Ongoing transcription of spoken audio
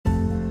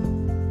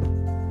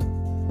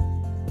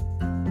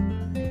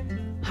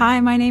Hi,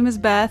 my name is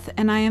Beth,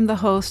 and I am the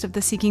host of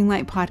the Seeking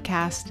Light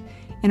podcast.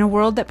 In a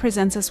world that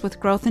presents us with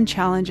growth and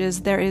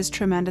challenges, there is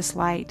tremendous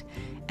light,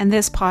 and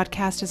this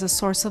podcast is a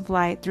source of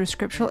light through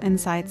scriptural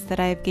insights that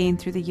I have gained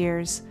through the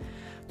years.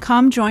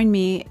 Come join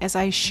me as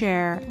I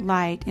share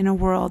light in a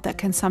world that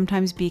can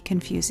sometimes be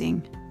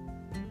confusing.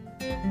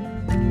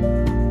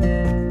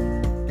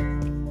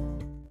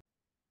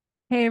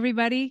 Hey,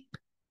 everybody.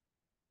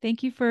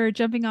 Thank you for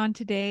jumping on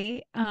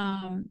today.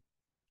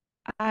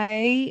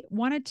 I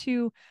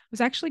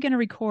was actually going to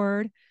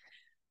record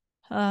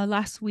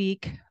last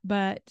week,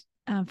 but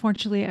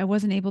unfortunately I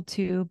wasn't able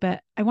to,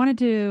 but I wanted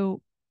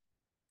to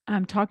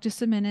talk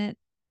just a minute.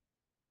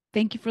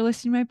 Thank you for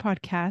listening to my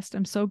podcast.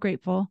 I'm so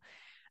grateful.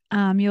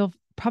 You'll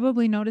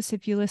probably notice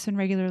if you listen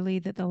regularly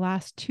that the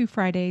last 2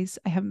 Fridays,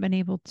 I haven't been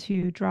able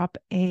to drop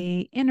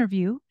a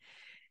interview.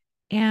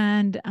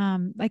 And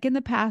like in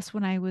the past,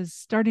 when I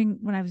was doing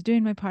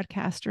my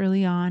podcast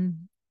early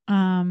on,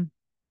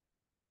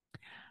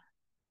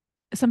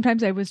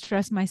 sometimes I would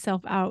stress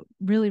myself out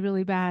really,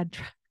 really bad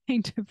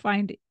trying to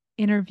find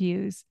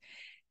interviews,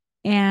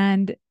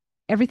 and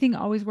everything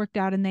always worked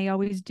out, and they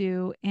always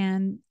do.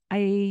 And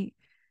I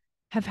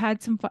have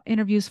had some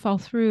interviews fall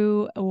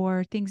through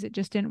or things that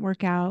just didn't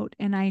work out.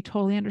 And I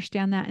totally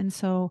understand that. And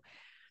so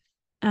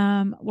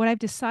what I've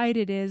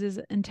decided is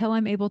until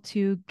I'm able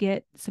to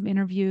get some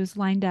interviews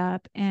lined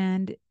up,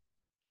 and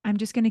I'm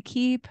just going to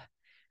keep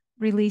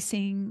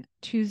releasing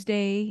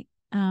Tuesday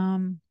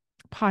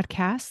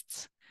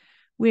podcasts,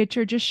 which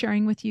are just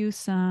sharing with you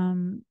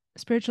some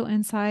spiritual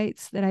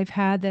insights that I've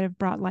had that have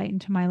brought light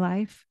into my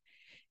life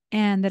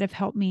and that have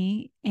helped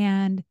me.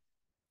 And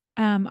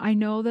I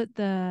know that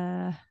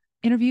the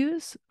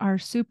interviews are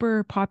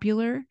super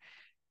popular,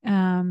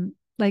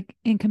 like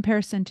in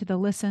comparison to the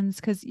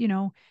listens, because,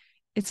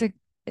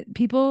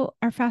 people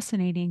are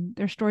fascinating.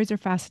 Their stories are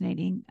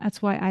fascinating.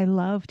 That's why I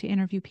love to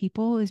interview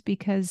people, is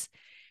because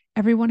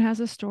everyone has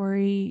a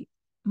story,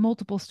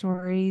 multiple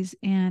stories,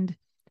 and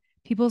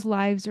people's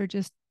lives are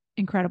just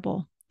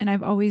incredible. And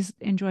I've always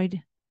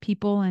enjoyed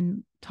people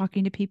and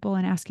talking to people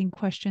and asking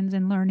questions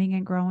and learning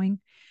and growing.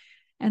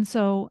 And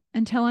so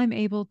until I'm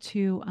able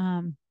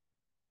to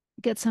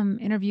get some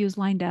interviews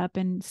lined up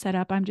and set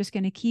up, I'm just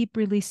going to keep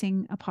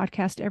releasing a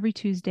podcast every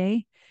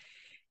Tuesday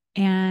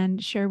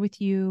and share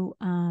with you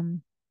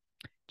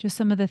just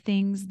some of the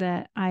things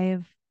that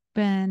I've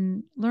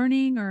been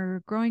learning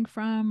or growing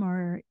from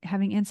or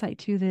having insight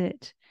to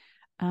that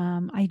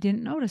I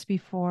didn't notice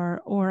before,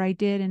 or I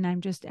did, and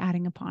I'm just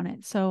adding upon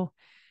it. So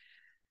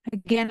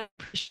again, I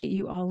appreciate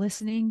you all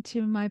listening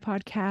to my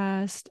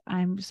podcast.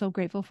 I'm so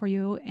grateful for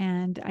you.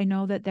 And I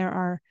know that there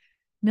are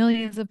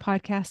millions of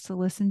podcasts to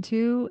listen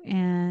to.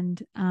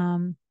 And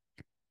I'm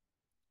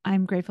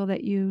grateful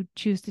that you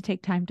choose to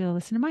take time to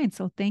listen to mine.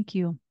 So thank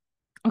you.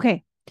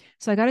 Okay.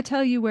 So I got to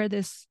tell you where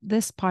this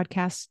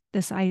podcast,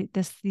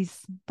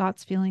 these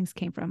thoughts, feelings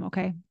came from.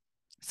 Okay.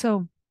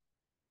 So,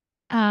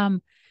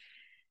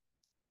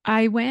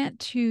 I went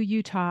to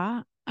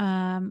Utah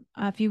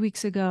a few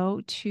weeks ago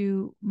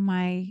to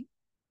my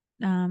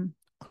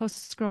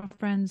closest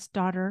girlfriend's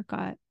daughter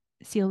got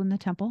sealed in the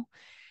temple.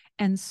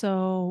 And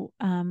so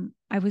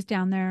I was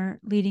down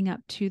there leading up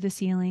to the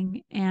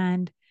sealing,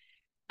 and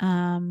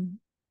was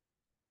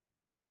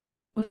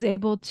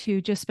able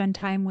to just spend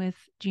time with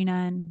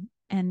Gina.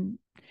 And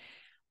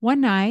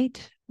one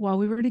night while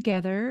we were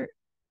together,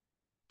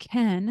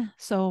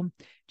 so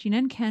Gina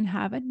and Ken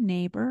have a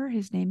neighbor.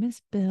 His name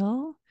is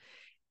Bill.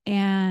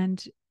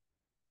 And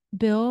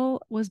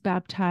Bill was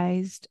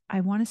baptized, I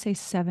want to say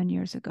 7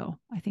 years ago.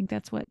 I think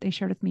that's what they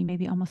shared with me,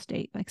 maybe almost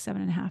 8, like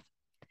 7.5.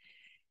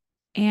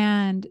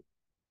 And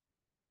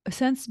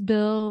since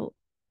Bill,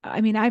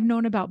 I've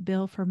known about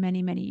Bill for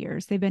many, many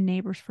years. They've been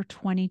neighbors for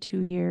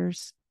 22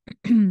 years.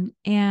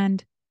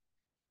 And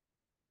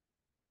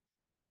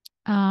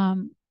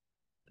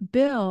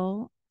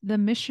Bill, the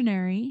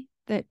missionary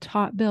that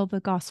taught Bill the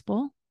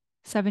gospel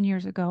 7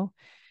 years ago,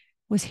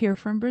 was here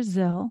from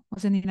Brazil,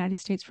 was in the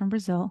United States from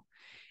Brazil.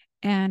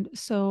 And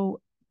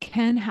so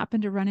Ken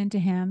happened to run into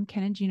him.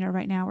 Ken and Gina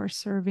right now are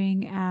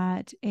serving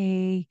at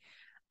a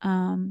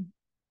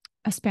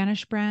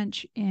Spanish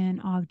branch in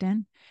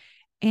Ogden.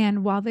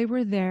 And while they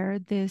were there,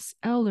 this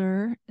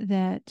elder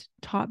that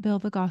taught Bill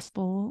the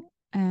gospel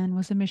and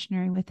was a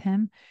missionary with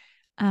him,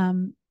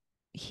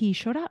 he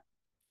showed up.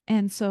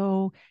 And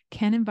so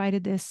Ken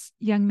invited this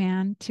young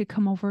man to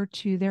come over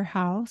to their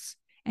house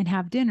and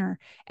have dinner.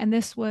 And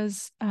this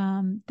was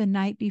the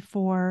night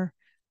before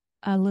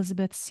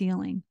Elizabeth's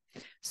sealing.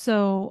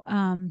 So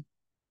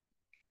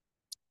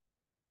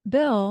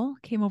Bill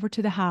came over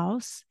to the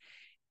house,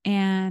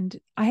 and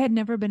I had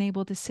never been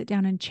able to sit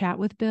down and chat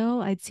with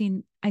Bill. I'd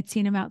seen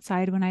him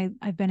outside when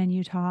I've been in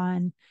Utah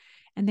and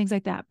things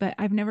like that, but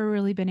I've never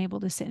really been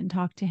able to sit and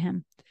talk to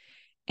him.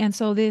 And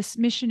so this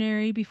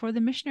missionary, before the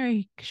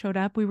missionary showed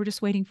up, we were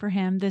just waiting for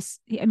him.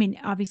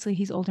 Obviously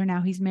he's older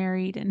now, he's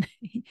married, and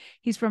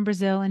he's from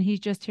Brazil, and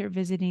he's just here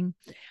visiting.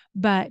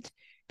 But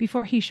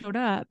before he showed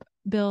up,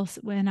 Bill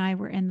and I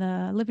were in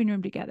the living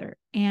room together,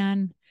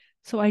 and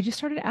So I just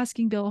started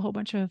asking Bill a whole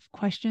bunch of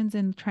questions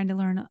and trying to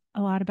learn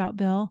a lot about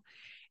Bill.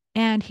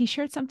 And he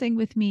shared something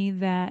with me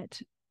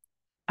that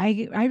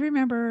I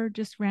remember,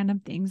 just random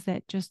things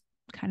that just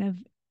kind of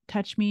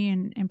touch me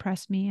and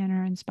impress me and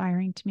are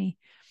inspiring to me.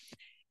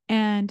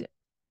 And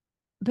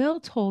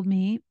Bill told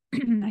me,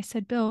 I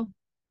said, Bill,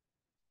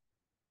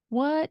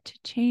 what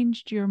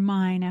changed your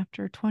mind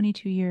after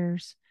 22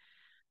 years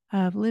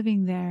of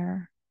living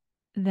there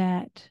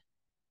that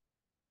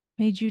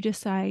made you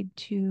decide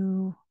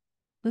to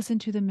listen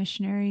to the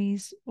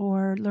missionaries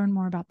or learn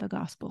more about the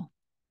gospel?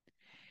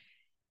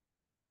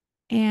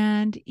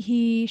 And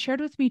he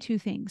shared with me two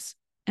things.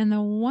 And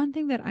the one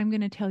thing that I'm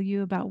going to tell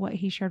you about what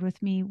he shared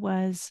with me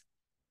was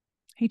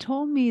he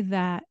told me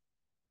that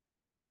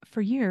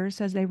for years,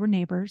 as they were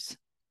neighbors,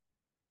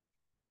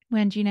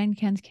 when Gina and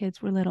Ken's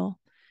kids were little,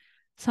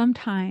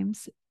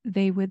 sometimes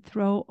they would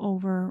throw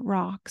over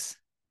rocks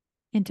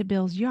into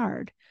Bill's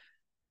yard.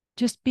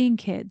 Just being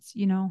kids,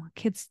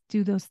 kids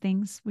do those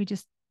things.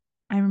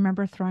 I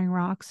remember throwing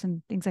rocks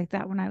and things like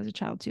that when I was a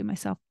child too,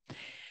 myself.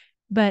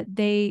 But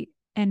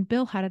and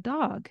Bill had a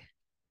dog.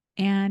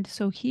 And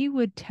so he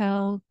would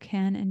tell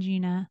Ken and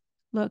Gina,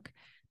 look,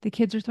 the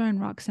kids are throwing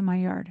rocks in my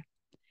yard.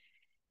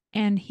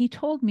 And he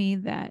told me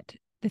that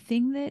the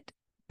thing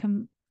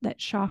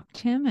that shocked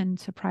him and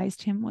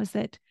surprised him was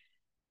that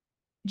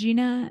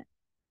Gina,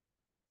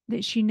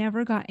 that she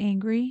never got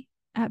angry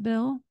at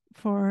Bill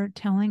for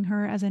telling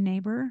her as a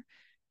neighbor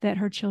that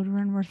her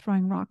children were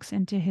throwing rocks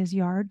into his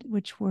yard,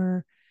 which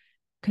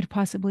could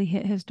possibly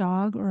hit his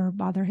dog or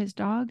bother his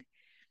dog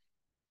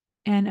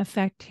and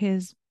affect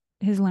his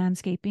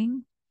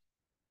landscaping.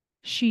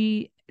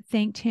 She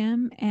thanked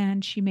him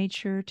and she made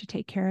sure to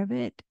take care of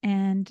it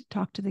and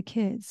talk to the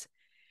kids.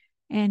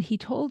 And he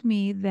told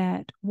me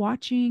that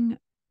watching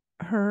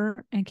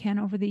her and Ken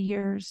over the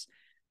years,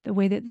 the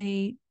way that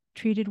they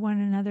treated one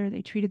another,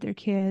 they treated their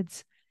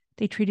kids,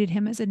 they treated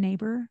him as a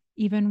neighbor,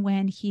 even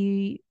when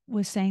he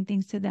was saying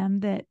things to them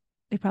that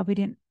they probably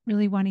didn't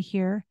really want to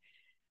hear,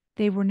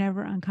 they were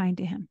never unkind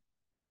to him.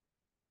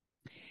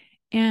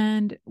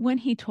 And when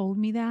he told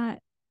me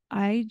that,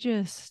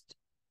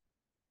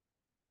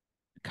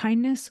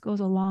 kindness goes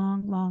a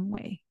long, long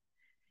way.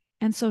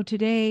 And so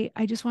today,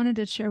 I just wanted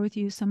to share with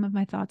you some of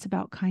my thoughts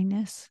about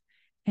kindness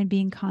and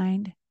being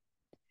kind.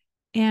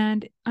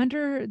 And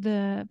under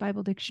the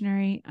Bible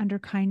dictionary, under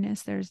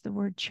kindness, there's the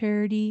word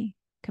charity,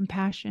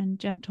 compassion,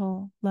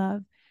 gentle,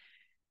 love,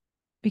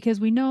 because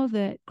we know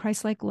that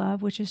Christ-like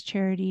love, which is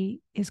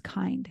charity, is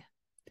kind.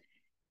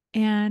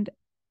 And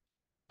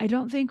I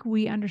don't think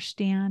we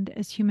understand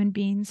as human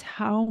beings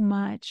how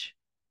much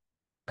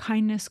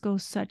kindness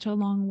goes such a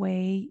long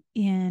way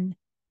in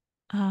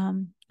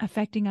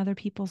affecting other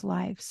people's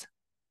lives.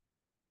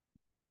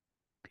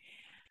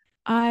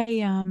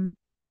 I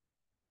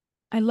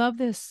love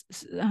this.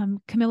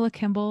 Camilla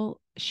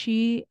Kimball,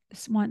 she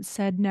once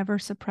said, never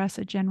suppress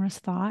a generous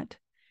thought.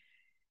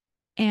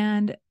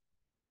 And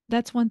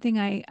that's one thing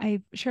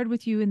I shared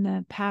with you in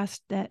the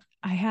past that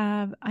I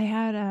had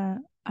a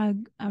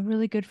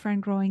really good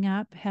friend growing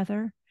up,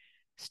 Heather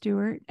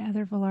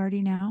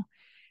Velarde now.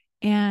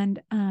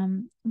 And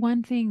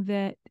one thing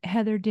that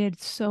Heather did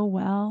so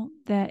well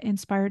that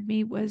inspired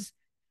me was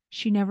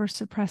she never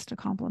suppressed a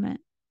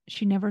compliment.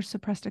 She never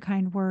suppressed a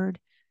kind word.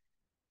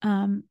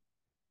 And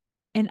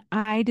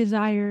I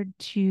desired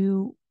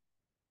to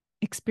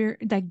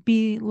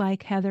be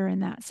like Heather in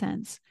that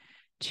sense,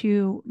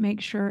 to make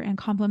sure and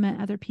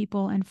compliment other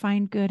people and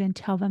find good and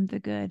tell them the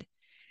good.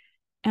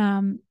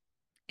 In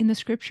the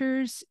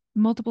scriptures,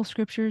 multiple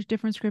scriptures,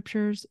 different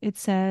scriptures, it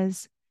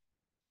says,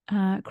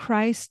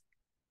 Christ,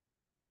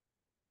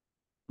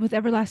 with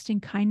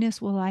everlasting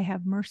kindness will I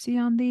have mercy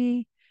on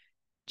thee.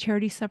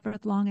 Charity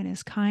suffereth long and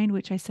is kind,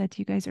 which I said to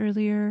you guys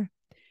earlier.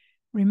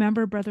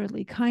 Remember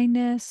brotherly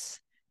kindness,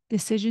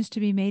 decisions to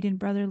be made in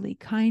brotherly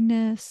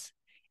kindness,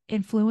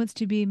 influence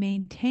to be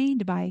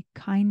maintained by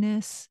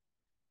kindness.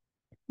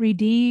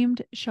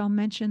 Redeemed shall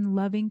mention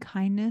loving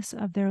kindness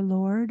of their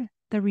Lord,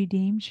 the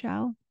redeemed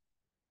shall.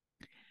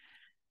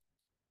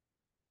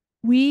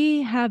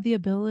 We have the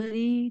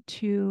ability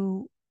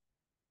to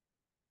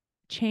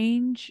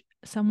change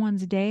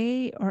someone's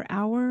day or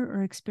hour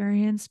or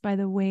experience by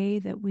the way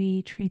that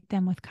we treat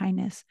them with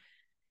kindness.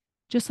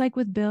 Just like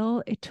with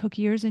Bill, it took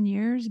years and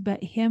years,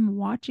 but him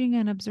watching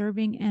and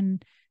observing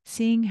and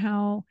seeing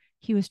how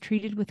he was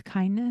treated with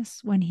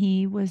kindness when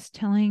he was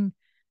telling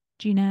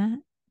Gina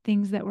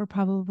things that were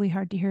probably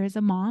hard to hear as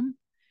a mom.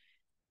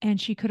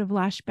 And she could have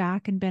lashed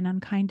back and been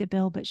unkind to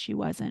Bill, but she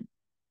wasn't.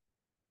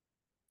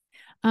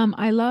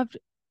 I loved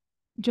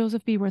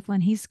Joseph B.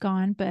 Wirthlin. He's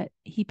gone, but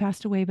he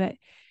passed away. But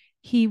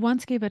he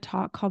once gave a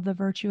talk called The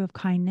Virtue of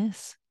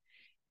Kindness.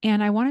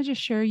 And I want to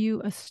just share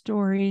you a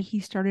story.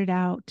 He started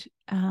out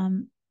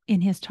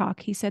in his talk.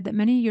 He said that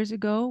many years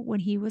ago,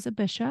 when he was a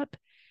bishop,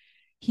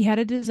 he had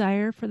a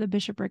desire for the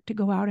bishopric to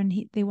go out and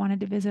they wanted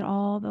to visit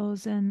all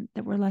those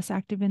that were less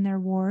active in their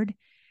ward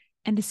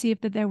and to see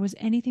if that there was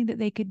anything that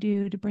they could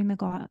do to bring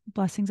the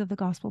blessings of the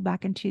gospel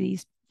back into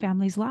these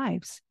families'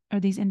 lives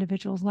or these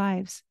individuals'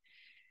 lives.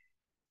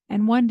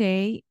 And one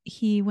day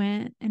he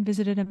went and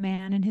visited a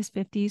man in his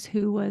 50s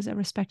who was a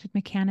respected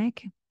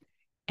mechanic.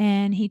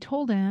 And he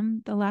told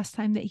him the last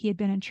time that he had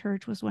been in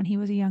church was when he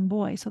was a young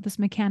boy. So this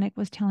mechanic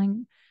was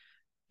telling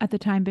at the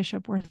time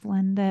Bishop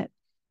Wirthlin that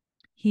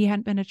he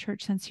hadn't been to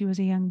church since he was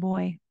a young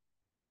boy.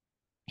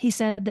 He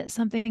said that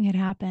something had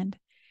happened.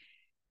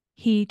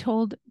 He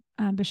told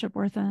Bishop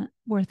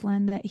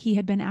Wirthlin that he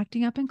had been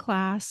acting up in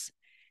class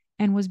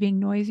and was being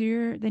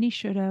noisier than he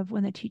should have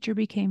when the teacher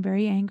became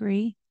very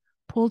angry,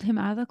 pulled him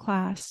out of the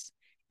class,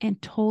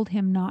 and told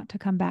him not to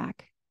come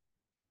back.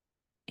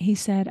 He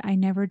said, "I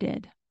never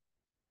did."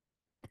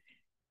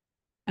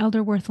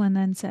 Elder Wirthlin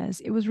then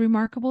says, "It was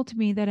remarkable to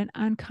me that an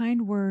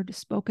unkind word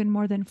spoken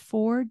more than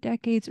 4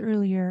 decades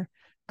earlier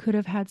could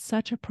have had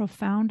such a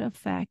profound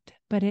effect,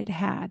 but it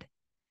had.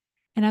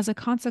 And as a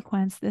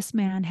consequence, this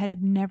man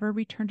had never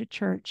returned to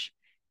church,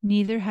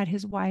 neither had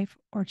his wife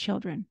or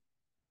children."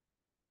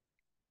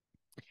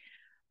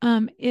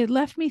 It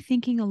left me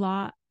thinking a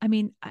lot. I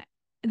mean,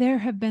 there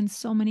have been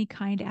so many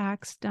kind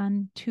acts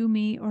done to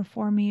me or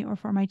for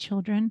my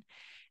children.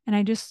 And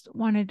I just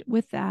wanted,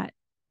 with that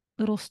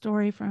little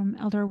story from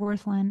Elder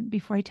Wirthlin,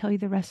 before I tell you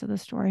the rest of the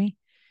story,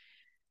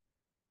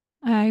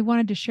 I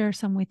wanted to share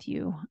some with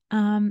you.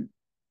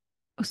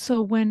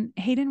 So when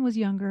Hayden was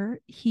younger,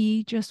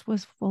 he just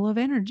was full of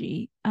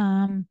energy.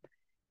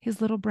 His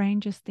little brain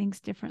just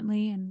thinks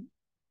differently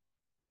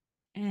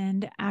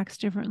and acts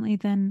differently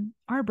than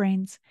our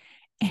brains.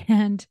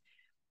 And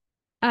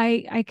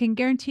I can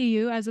guarantee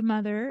you, as a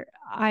mother,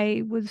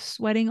 I was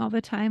sweating all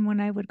the time when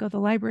I would go to the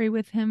library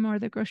with him or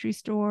the grocery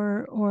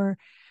store or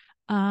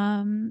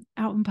out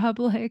in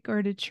public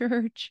or to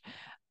church,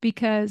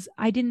 because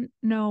I didn't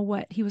know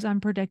what he was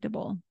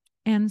unpredictable.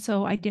 And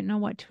so I didn't know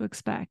what to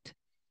expect.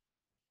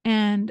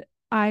 And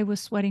I was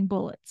sweating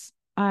bullets.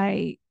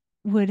 I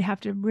would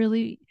have to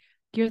really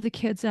gear the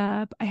kids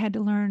up. I had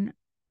to learn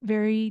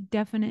very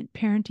definite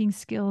parenting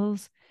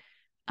skills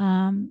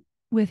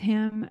with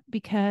him,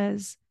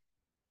 because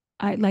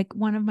I, like,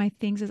 one of my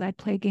things is I'd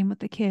play a game with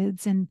the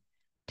kids and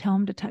tell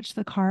them to touch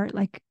the cart,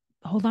 like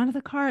hold on to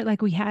the cart.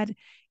 Like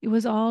it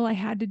was all I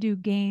had to do,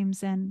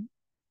 games. And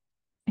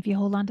if you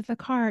hold on to the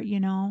cart,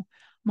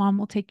 mom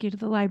will take you to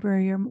the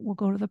library, or we'll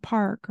go to the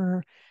park,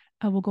 or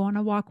we'll go on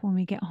a walk when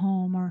we get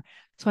home. Or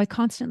so I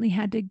constantly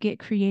had to get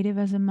creative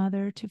as a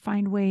mother to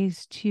find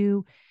ways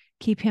to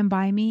keep him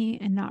by me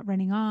and not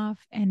running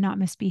off and not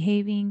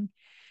misbehaving.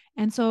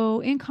 And so,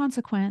 in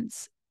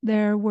consequence,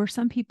 there were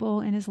some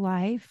people in his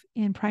life,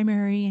 in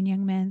primary and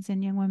young men's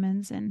and young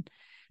women's, and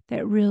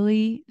that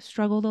really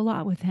struggled a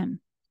lot with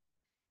him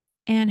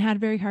and had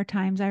very hard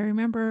times. I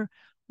remember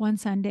one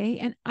Sunday,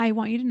 and I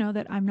want you to know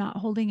that I'm not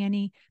holding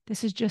any,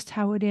 this is just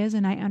how it is,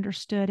 and I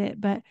understood it.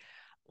 But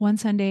one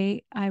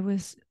Sunday,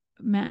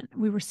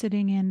 we were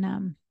sitting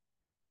in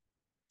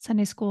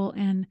Sunday school,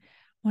 and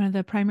one of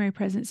the primary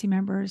presidency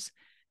members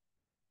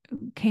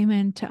came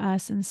in to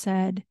us and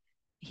said,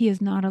 he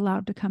is not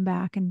allowed to come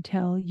back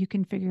until you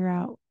can figure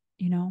out,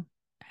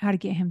 how to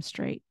get him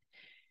straight.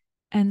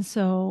 And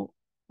so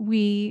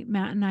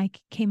Matt and I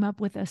came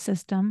up with a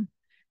system,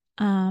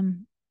 a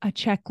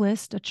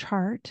checklist, a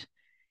chart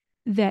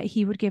that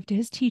he would give to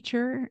his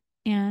teacher.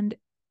 And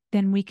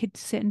then we could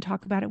sit and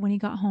talk about it when he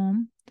got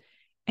home.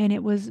 And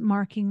it was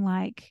marking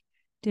like,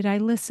 did I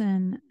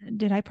listen?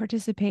 Did I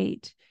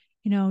participate?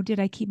 Did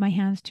I keep my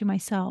hands to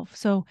myself?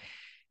 So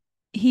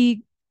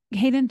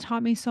Hayden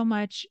taught me so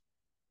much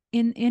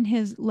in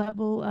his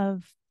level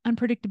of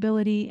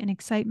unpredictability and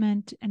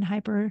excitement and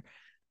hyper.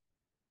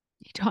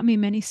 He taught me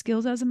many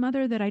skills as a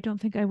mother that I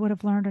don't think I would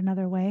have learned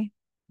another way.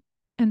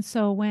 And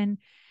so when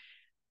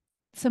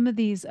some of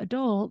these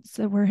adults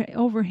that were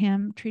over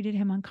him treated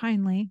him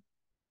unkindly,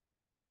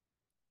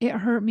 it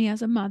hurt me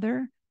as a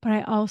mother, but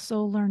I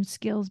also learned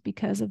skills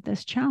because of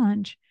this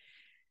challenge.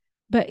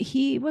 But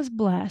he was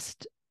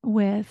blessed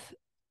with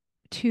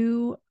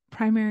 2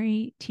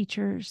 primary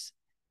teachers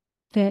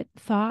that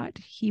thought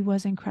he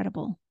was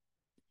incredible.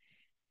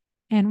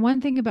 And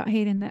one thing about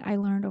Hayden that I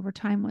learned over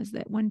time was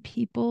that when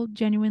people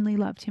genuinely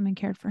loved him and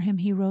cared for him,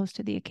 he rose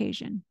to the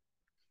occasion.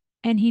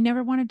 And he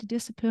never wanted to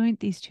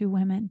disappoint these 2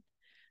 women,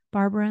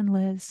 Barbara and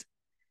Liz.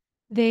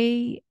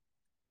 They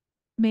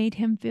made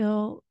him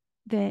feel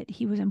that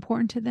he was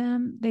important to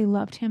them. They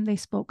loved him. They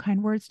spoke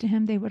kind words to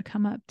him. They would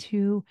come up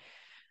to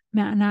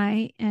Matt and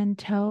I and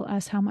tell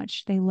us how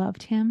much they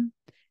loved him.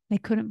 They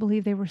couldn't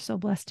believe they were so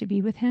blessed to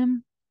be with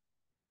him.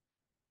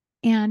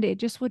 And it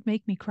just would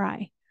make me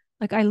cry.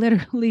 Like, I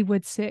literally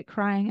would sit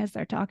crying as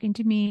they're talking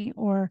to me,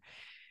 or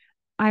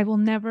I will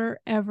never,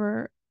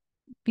 ever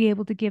be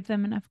able to give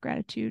them enough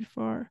gratitude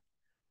for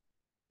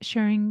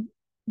sharing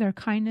their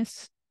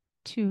kindness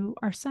to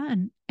our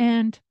son.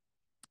 And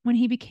when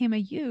he became a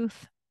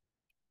youth,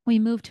 we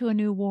moved to a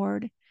new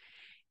ward.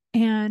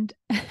 And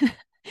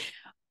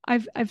I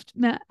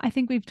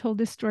think we've told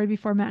this story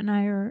before, Matt and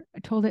I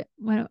told it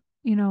when,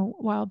 a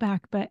while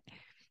back, but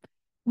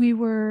we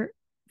were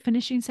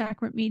finishing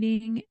sacrament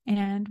meeting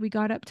and we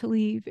got up to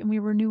leave, and we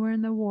were newer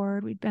in the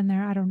ward. We'd been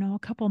there, I don't know, a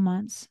couple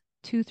months,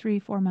 2, 3,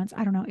 4 months.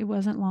 I don't know. It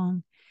wasn't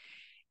long.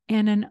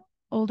 And an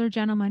older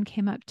gentleman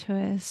came up to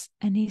us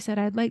and he said,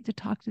 "I'd like to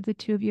talk to the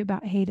two of you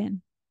about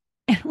Hayden."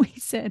 And we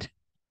said,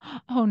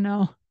 "Oh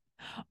no,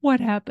 what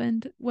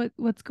happened?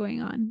 What's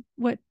going on?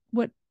 What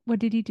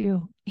did he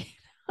do?"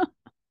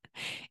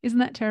 Isn't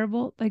that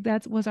terrible? Like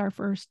that was our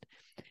first.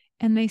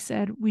 And they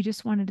said, "We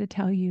just wanted to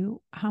tell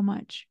you how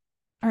much,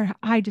 or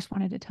I just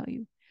wanted to tell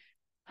you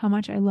how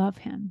much I love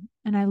him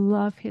and I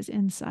love his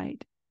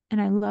insight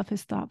and I love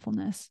his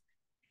thoughtfulness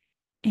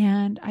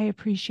and I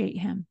appreciate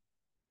him."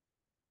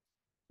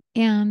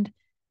 And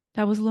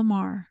that was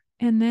Lamar.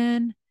 And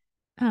then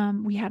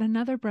we had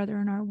another brother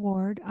in our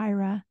ward,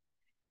 Ira,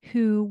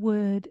 who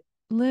would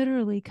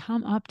literally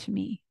come up to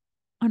me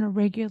on a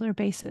regular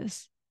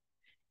basis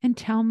and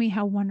tell me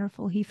how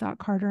wonderful he thought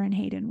Carter and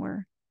Hayden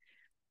were.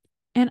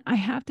 And I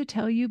have to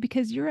tell you,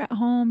 because you're at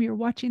home, you're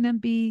watching them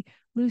be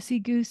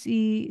loosey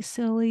goosey,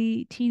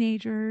 silly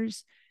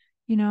teenagers,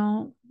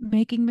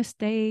 making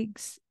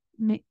mistakes,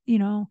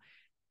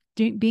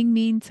 being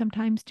mean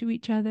sometimes to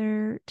each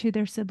other, to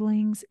their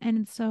siblings.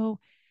 And so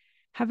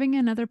having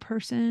another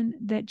person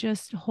that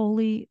just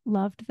wholly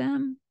loved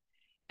them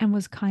and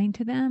was kind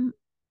to them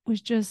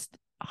was just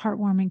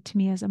heartwarming to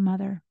me as a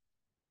mother.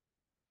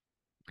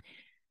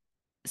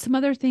 Some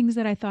other things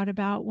that I thought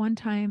about one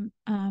time,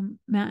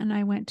 Matt and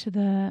I went to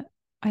the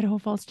Idaho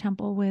Falls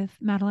Temple with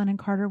Madeline and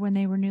Carter when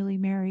they were newly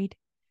married.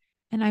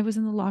 And I was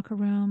in the locker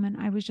room and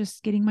I was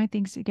just getting my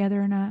things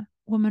together. And a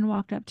woman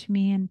walked up to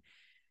me and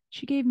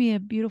she gave me a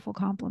beautiful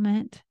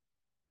compliment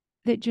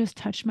that just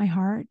touched my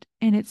heart.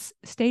 And it's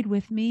stayed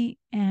with me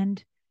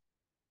and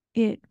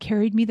it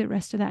carried me the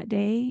rest of that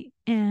day.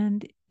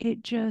 And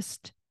it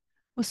just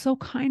was so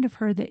kind of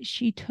her that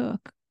she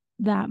took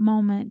that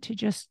moment to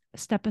just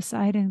step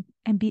aside and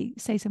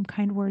say some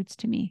kind words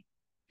to me.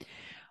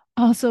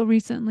 Also,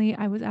 recently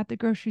I was at the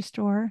grocery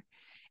store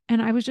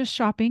and I was just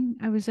shopping.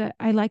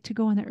 I like to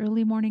go in the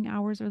early morning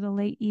hours or the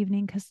late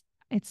evening because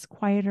it's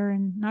quieter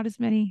and not as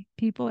many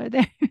people are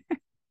there.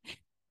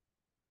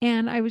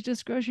 And I was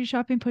just grocery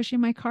shopping, pushing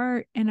my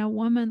cart, and a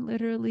woman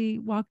literally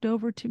walked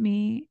over to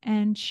me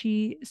and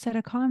she said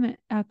a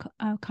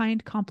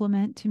kind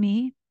compliment to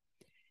me.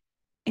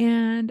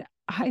 And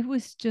I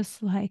was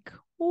just like,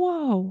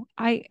 whoa,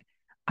 I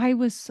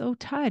was so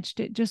touched.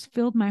 It just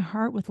filled my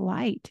heart with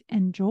light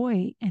and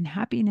joy and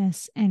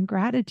happiness and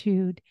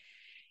gratitude.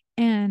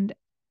 And,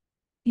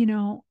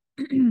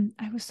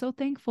 I was so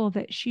thankful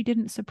that she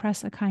didn't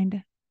suppress a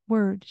kind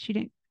word. She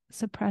didn't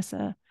suppress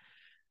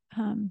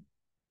um,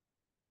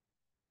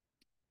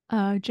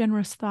 a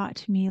generous thought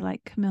to me,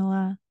 like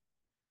Camilla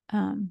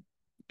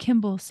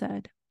Kimball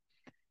said.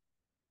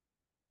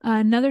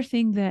 Another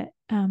thing that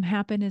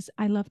happened is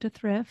I love to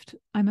thrift.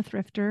 I'm a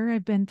thrifter.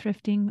 I've been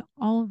thrifting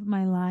all of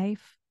my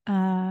life.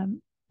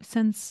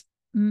 Since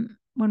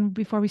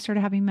before we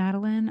started having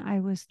Madeline,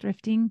 I was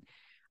thrifting.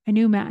 I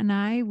knew Matt and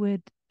I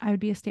would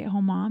be a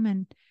stay-at-home mom.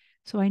 And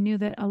so I knew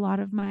that a lot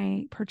of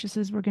my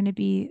purchases were going to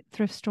be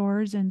thrift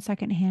stores and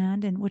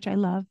secondhand, and which I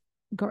love.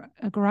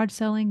 Garage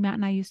selling. Matt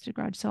and I used to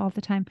garage sell all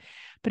the time.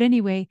 But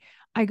anyway,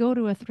 I go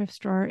to a thrift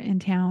store in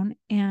town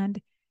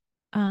and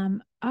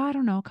I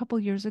don't know,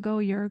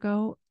 a year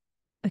ago,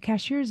 the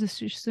cashiers, as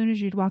soon as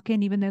you'd walk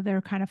in, even though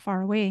they're kind of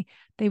far away,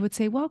 they would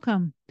say,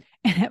 "Welcome."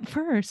 And at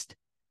first,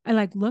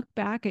 I looked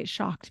back, it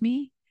shocked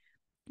me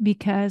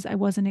because I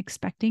wasn't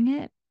expecting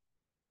it.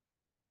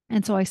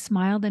 And so I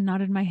smiled and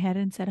nodded my head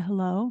and said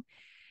hello.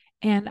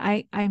 And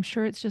I'm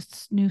sure it's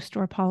just new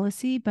store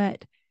policy,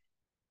 but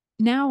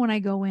now when I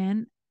go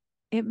in,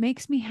 it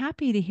makes me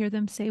happy to hear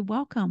them say,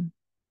 "Welcome.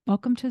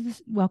 Welcome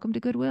to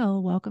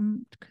Goodwill.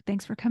 Welcome.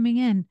 Thanks for coming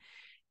in."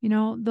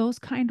 Those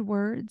kind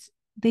words,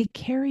 they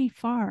carry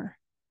far.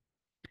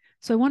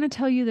 So I want to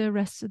tell you the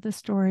rest of the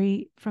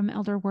story from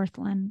Elder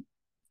Wirthlin.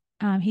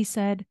 He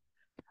said,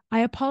 "I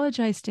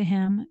apologized to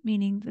him,"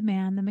 meaning the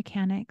man, the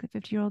mechanic, the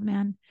 50-year-old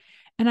man,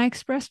 "and I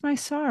expressed my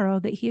sorrow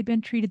that he had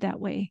been treated that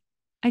way.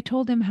 I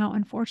told him how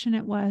unfortunate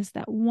it was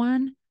that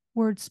one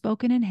word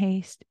spoken in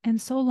haste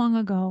and so long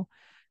ago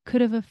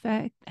could have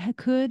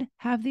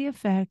the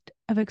effect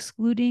of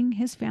excluding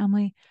his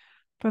family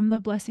from the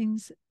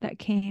blessings that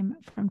came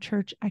from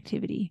church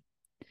activity.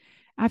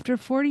 After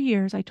 40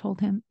 years, I told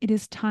him, it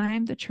is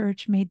time the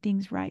church made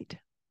things right.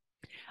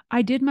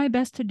 I did my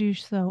best to do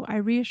so. I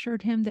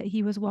reassured him that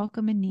he was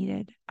welcome and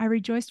needed. I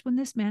rejoiced when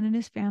this man and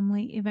his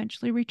family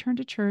eventually returned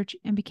to church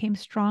and became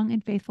strong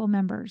and faithful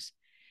members.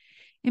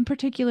 In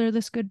particular,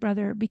 this good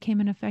brother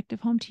became an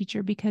effective home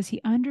teacher because he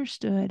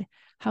understood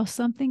how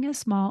something as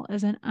small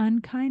as an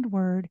unkind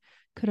word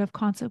could have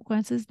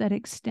consequences that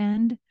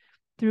extend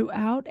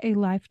throughout a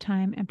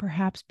lifetime and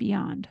perhaps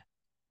beyond."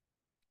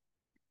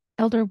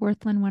 Elder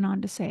Wirthlin went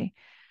on to say,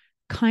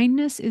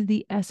 "Kindness is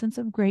the essence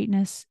of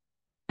greatness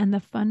and the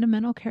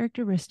fundamental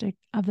characteristic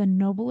of the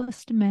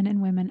noblest men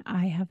and women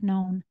I have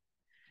known.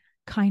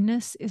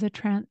 Kindness is a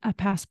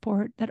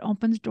passport that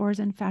opens doors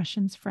and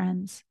fashions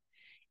friends.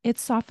 It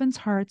softens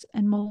hearts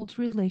and molds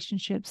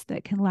relationships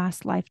that can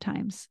last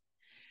lifetimes.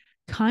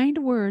 Kind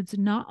words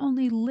not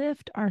only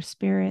lift our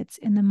spirits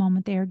in the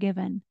moment they are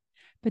given,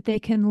 but they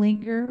can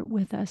linger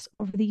with us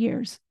over the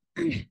years."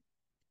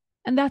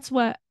 And that's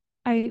what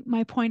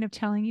my point of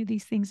telling you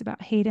these things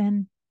about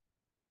Hayden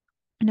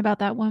and about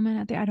that woman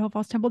at the Idaho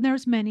Falls Temple.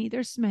 There's many.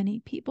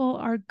 People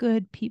are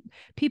good.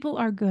 People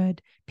are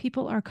good.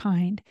 People are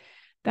kind.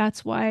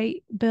 That's why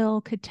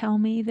Bill could tell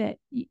me that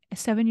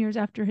 7 years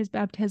after his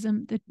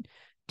baptism,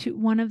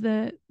 one of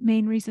the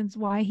main reasons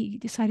why he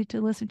decided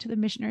to listen to the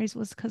missionaries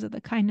was because of the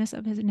kindness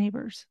of his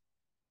neighbors.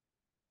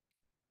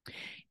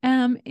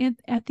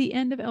 At the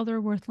end of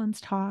Elder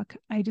Wirthlin's talk,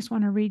 I just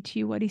want to read to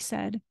you what he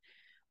said.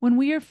 When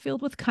we are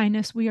filled with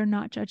kindness, we are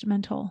not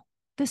judgmental.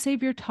 The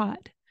Savior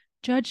taught,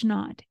 judge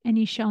not, and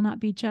ye shall not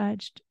be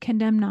judged.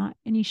 Condemn not,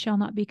 and ye shall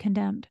not be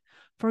condemned.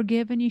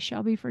 Forgive, and ye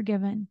shall be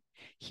forgiven.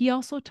 He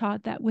also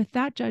taught that with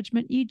that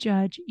judgment ye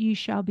judge, ye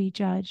shall be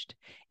judged.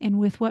 And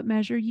with what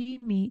measure ye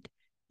mete,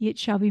 it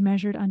shall be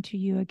measured unto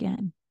you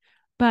again.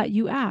 But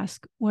you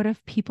ask, what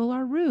if people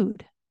are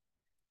rude?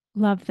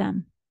 Love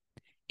them.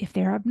 If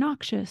they're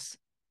obnoxious,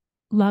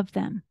 love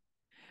them.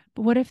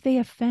 But what if they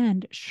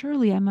offend?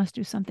 Surely I must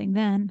do something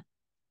then.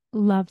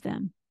 Love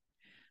them.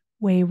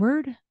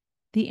 Wayward?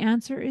 The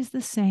answer is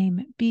the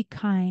same. Be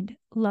kind.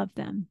 Love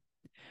them.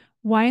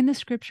 Why in the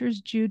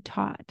scriptures Jude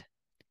taught,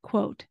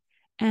 quote,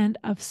 and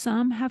of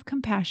some have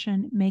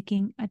compassion,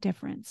 making a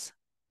difference.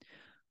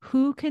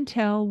 Who can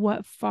tell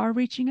what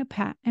far-reaching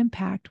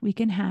impact we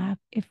can have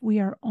if we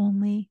are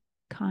only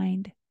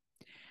kind?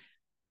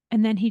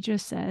 And then he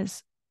just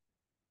says,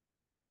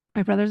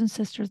 my brothers and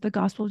sisters, the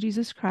gospel of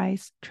Jesus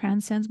Christ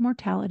transcends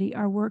mortality.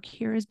 Our work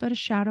here is but a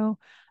shadow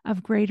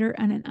of greater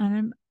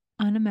and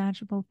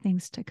unimaginable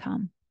things to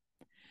come.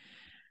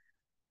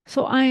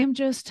 So I am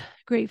just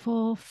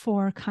grateful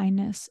for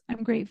kindness.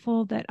 I'm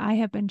grateful that I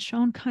have been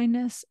shown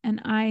kindness,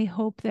 and I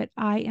hope that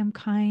I am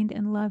kind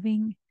and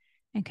loving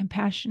and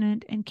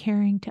compassionate and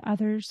caring to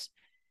others,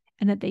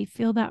 and that they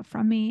feel that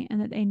from me,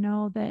 and that they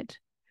know that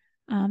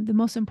the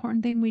most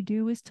important thing we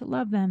do is to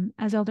love them.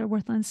 As Elder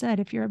Wirthlin said,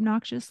 if you're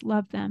obnoxious,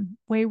 love them.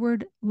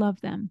 Wayward,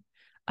 love them.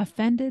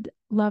 Offended,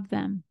 love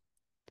them.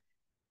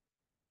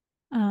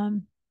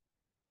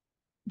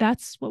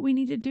 That's what we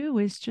need to do,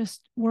 is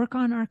just work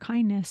on our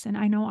kindness. And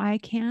I know I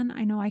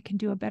can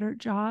do a better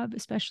job,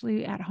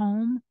 especially at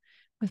home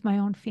with my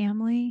own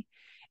family,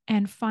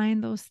 and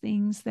find those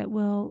things that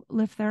will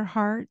lift their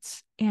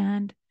hearts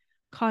and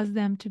cause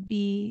them to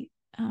be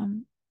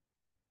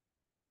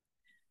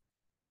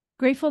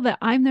grateful that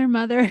I'm their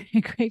mother,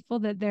 and grateful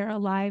that they're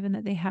alive and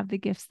that they have the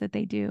gifts that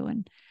they do.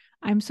 And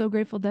I'm so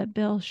grateful that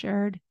Bill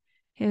shared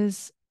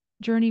his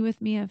journey with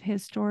me of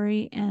his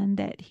story, and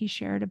that he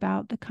shared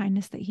about the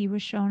kindness that he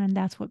was shown, and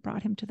that's what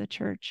brought him to the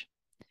church.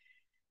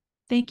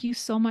 Thank you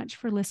so much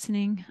for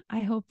listening.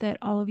 I hope that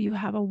all of you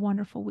have a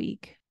wonderful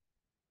week.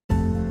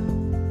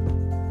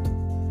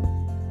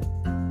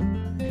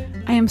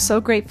 I am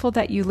so grateful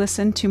that you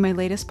listened to my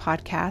latest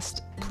podcast.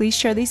 Please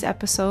share these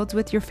episodes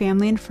with your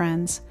family and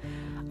friends.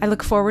 I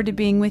look forward to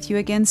being with you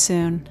again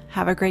soon.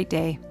 Have a great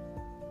day.